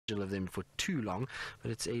of them for too long, but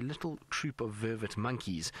it's a little troop of vervet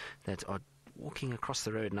monkeys that are walking across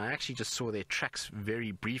the road, and I actually just saw their tracks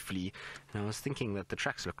very briefly, and I was thinking that the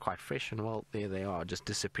tracks look quite fresh, and well, there they are, just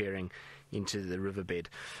disappearing into the riverbed.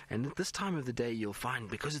 And at this time of the day, you'll find,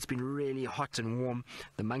 because it's been really hot and warm,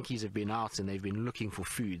 the monkeys have been out and they've been looking for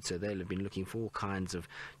food. So they'll have been looking for all kinds of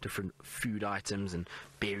different food items and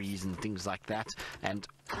berries and things like that. And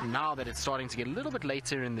now that it's starting to get a little bit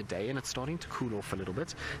later in the day and it's starting to cool off a little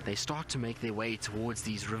bit, they start to make their way towards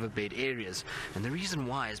these riverbed areas. And the reason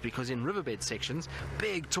why is because in riverbed sections,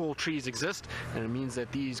 big tall trees exist, and it means that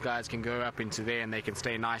these guys can go up into there and they can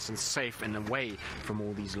stay nice and safe and away from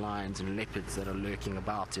all these lions and leopards that are lurking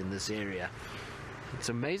about in this area. It's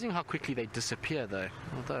amazing how quickly they disappear though,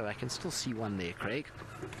 although I can still see one there, Craig.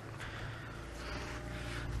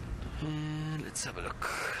 And let's have a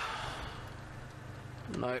look.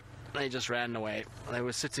 No, they just ran away. They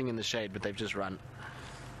were sitting in the shade, but they've just run.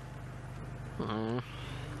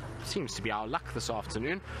 Seems to be our luck this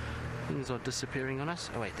afternoon. Things are disappearing on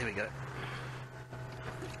us. Oh wait, there we go.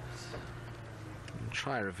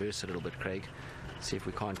 Try reverse it a little bit, Craig. See if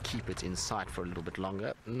we can't keep it in sight for a little bit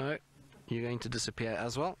longer. No, you're going to disappear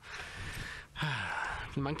as well.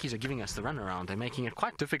 The monkeys are giving us the runaround. They're making it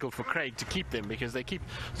quite difficult for Craig to keep them because they keep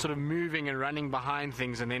sort of moving and running behind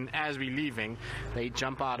things, and then as we're leaving, they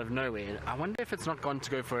jump out of nowhere. I wonder if it's not gone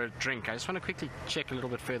to go for a drink. I just want to quickly check a little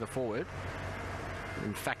bit further forward.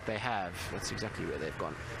 In fact, they have. That's exactly where they've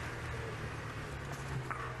gone.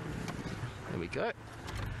 There we go.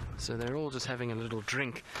 So they're all just having a little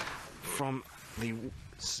drink from the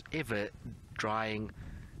ever-drying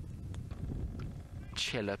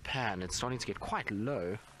chiller pan. It's starting to get quite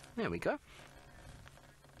low. There we go.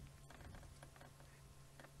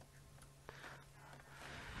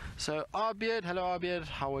 So Arbeard, hello Arbeard,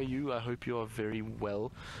 how are you? I hope you are very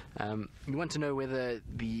well. We want to know whether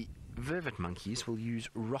the vervet monkeys will use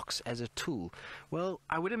rocks as a tool. Well,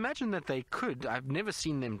 I would imagine that they could. I've never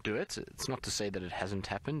seen them do it. It's not to say that it hasn't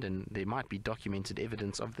happened, and there might be documented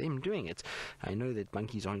evidence of them doing it. I know that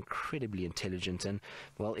monkeys are incredibly intelligent, and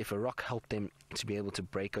well, if a rock helped them to be able to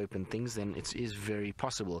break open things, then it is very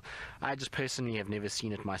possible. I just personally have never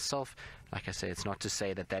seen it myself. Like I say, it's not to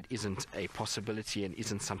say that that isn't a possibility and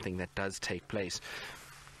isn't something that does take place.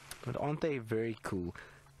 But aren't they very cool?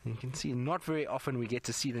 You can see not very often we get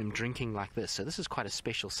to see them drinking like this, so this is quite a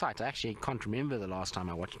special sight. I actually can't remember the last time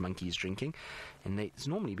I watched monkeys drinking, and it's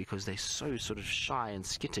normally because they're so sort of shy and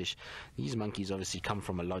skittish. These monkeys obviously come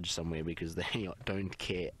from a lodge somewhere because they don't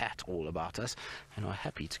care at all about us and are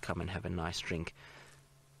happy to come and have a nice drink.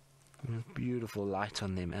 Beautiful light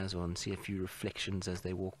on them as well, and see a few reflections as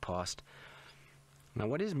they walk past. Now,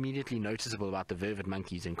 what is immediately noticeable about the vervet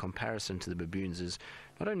monkeys in comparison to the baboons is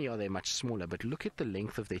not only are they much smaller, but look at the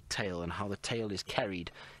length of their tail and how the tail is carried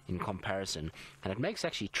in comparison. And it makes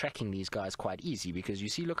actually tracking these guys quite easy because you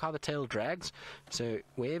see, look how the tail drags. So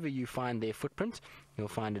wherever you find their footprint, you'll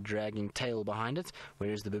find a dragging tail behind it,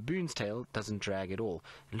 whereas the baboon's tail doesn't drag at all.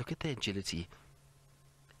 And look at their agility.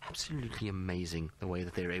 Absolutely amazing the way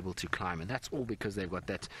that they're able to climb, and that's all because they've got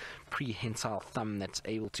that prehensile thumb that's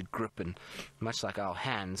able to grip, and much like our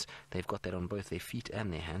hands, they've got that on both their feet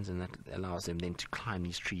and their hands, and that allows them then to climb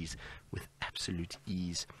these trees with absolute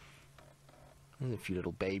ease. There's a few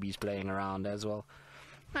little babies playing around as well.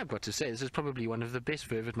 I've got to say, this is probably one of the best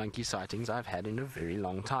vervet monkey sightings I've had in a very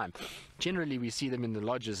long time. Generally, we see them in the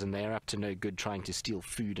lodges, and they're up to no good trying to steal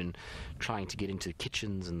food and trying to get into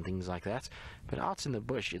kitchens and things like that. But out in the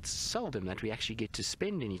bush, it's seldom that we actually get to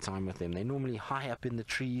spend any time with them. They're normally high up in the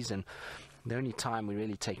trees, and the only time we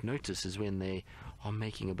really take notice is when they are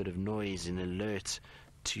making a bit of noise in alert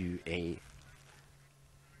to a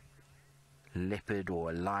leopard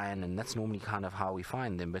or a lion, and that's normally kind of how we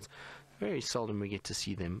find them. But very seldom we get to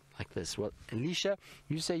see them like this. Well, Alicia,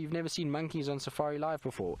 you say you've never seen monkeys on Safari Live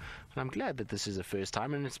before. And I'm glad that this is the first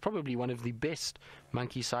time, and it's probably one of the best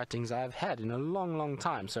monkey sightings I've had in a long, long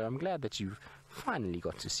time. So I'm glad that you've finally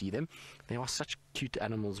got to see them. They are such cute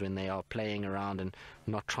animals when they are playing around and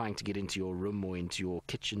not trying to get into your room or into your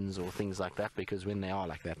kitchens or things like that, because when they are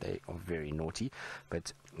like that, they are very naughty.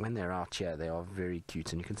 But when they're out here, they are very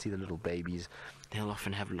cute, and you can see the little babies. They'll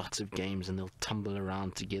often have lots of games, and they'll tumble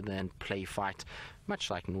around together and play fight, much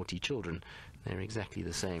like naughty children. They're exactly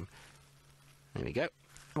the same. There we go.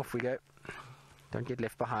 Off we go. Don't get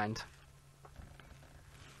left behind.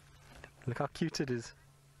 Look how cute it is.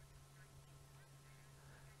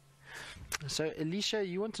 So, Alicia,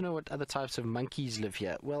 you want to know what other types of monkeys live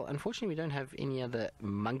here? Well, unfortunately, we don't have any other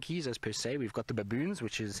monkeys as per se. We've got the baboons,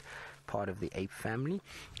 which is part of the ape family,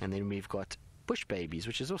 and then we've got bush babies,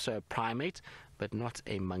 which is also a primate, but not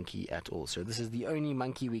a monkey at all. So this is the only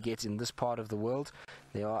monkey we get in this part of the world.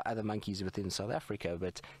 There are other monkeys within South Africa,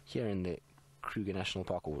 but here in the Kruger National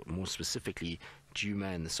Park, or more specifically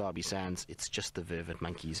Djuma and the Sabi Sands, it's just the vervet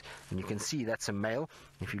monkeys. And you can see that's a male.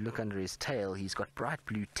 If you look under his tail, he's got bright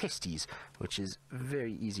blue testes, which is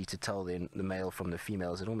very easy to tell then the male from the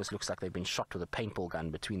females. It almost looks like they've been shot with a paintball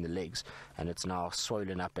gun between the legs, and it's now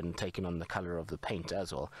swollen up and taken on the color of the paint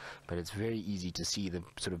as well. But it's very easy to see the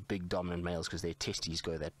sort of big dominant males because their testes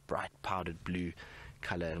go that bright powdered blue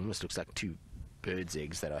color. It almost looks like two bird's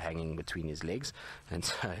eggs that are hanging between his legs. And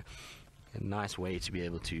so a nice way to be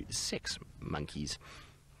able to sex monkeys.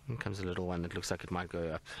 Here comes a little one that looks like it might go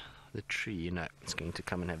up the tree. You know, it's going to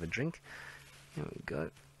come and have a drink. There we go.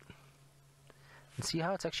 And see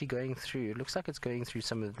how it's actually going through. It looks like it's going through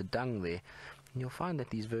some of the dung there. And you'll find that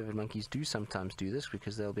these vervet monkeys do sometimes do this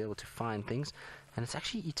because they'll be able to find things. And it's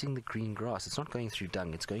actually eating the green grass. It's not going through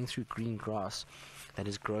dung. It's going through green grass that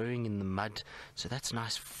is growing in the mud. So that's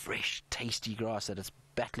nice, fresh, tasty grass that it's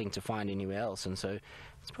battling to find anywhere else. And so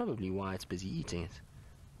it's probably why it's busy eating it.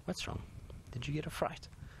 What's wrong? Did you get a fright?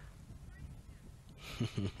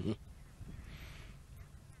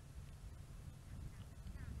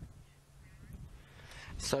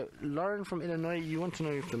 So, Lauren from Illinois, you want to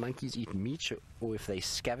know if the monkeys eat meat or if they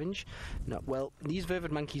scavenge? No, well, these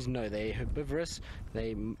vervet monkeys, no, they're herbivorous.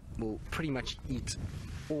 They will pretty much eat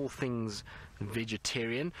all things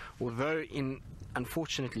vegetarian, although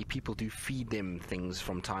unfortunately people do feed them things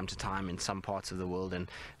from time to time in some parts of the world, and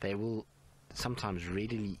they will sometimes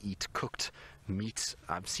readily eat cooked meat.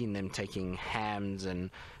 I've seen them taking hams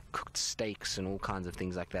and cooked steaks and all kinds of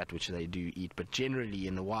things like that, which they do eat, but generally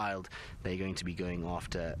in the wild they're going to be going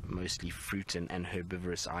after mostly fruit and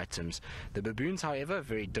herbivorous items. The baboons, however, are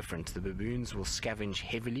very different. The baboons will scavenge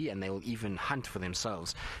heavily and they will even hunt for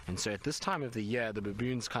themselves, and so at this time of the year the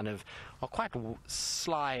baboons kind of are quite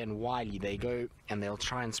sly and wily. They go and they'll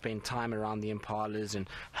try and spend time around the impalas and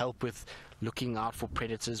help with looking out for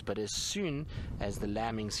predators, but as soon as the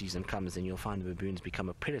lambing season comes, then you'll find the baboons become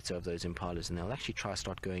a predator of those impalas, and they'll actually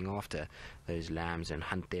start going after those lambs and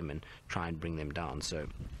hunt them and try and bring them down. So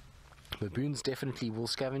baboons definitely will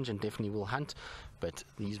scavenge and definitely will hunt, but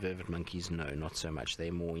these vervet monkeys, no, not so much.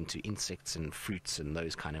 They're more into insects and fruits and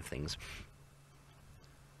those kind of things.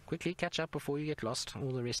 Quickly catch up before you get lost. All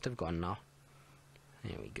the rest have gone now.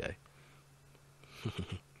 There we go.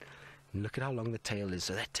 Look at how long the tail is.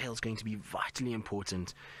 So that tail is going to be vitally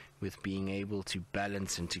important with being able to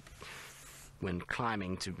balance and to, when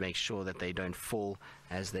climbing, to make sure that they don't fall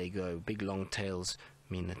as they go. Big long tails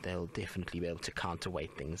mean that they'll definitely be able to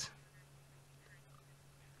counterweight things.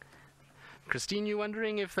 Christine, you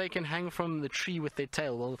wondering if they can hang from the tree with their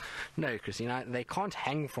tail? Well, no, Christine, they can't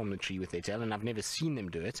hang from the tree with their tail, and I've never seen them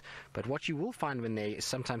do it. But what you will find when they're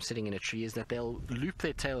sometimes sitting in a tree is that they'll loop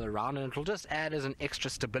their tail around, and it'll just add as an extra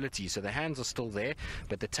stability. So the hands are still there,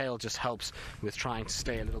 but the tail just helps with trying to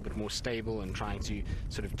stay a little bit more stable and trying to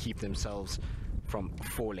sort of keep themselves from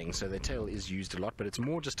falling. So the tail is used a lot, but it's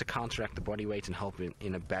more just to counteract the body weight and help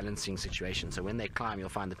in a balancing situation. So when they climb, you'll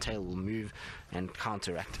find the tail will move and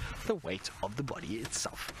counteract the weight of the body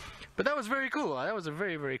itself. But that was very cool. That was a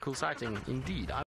very, very cool sighting indeed.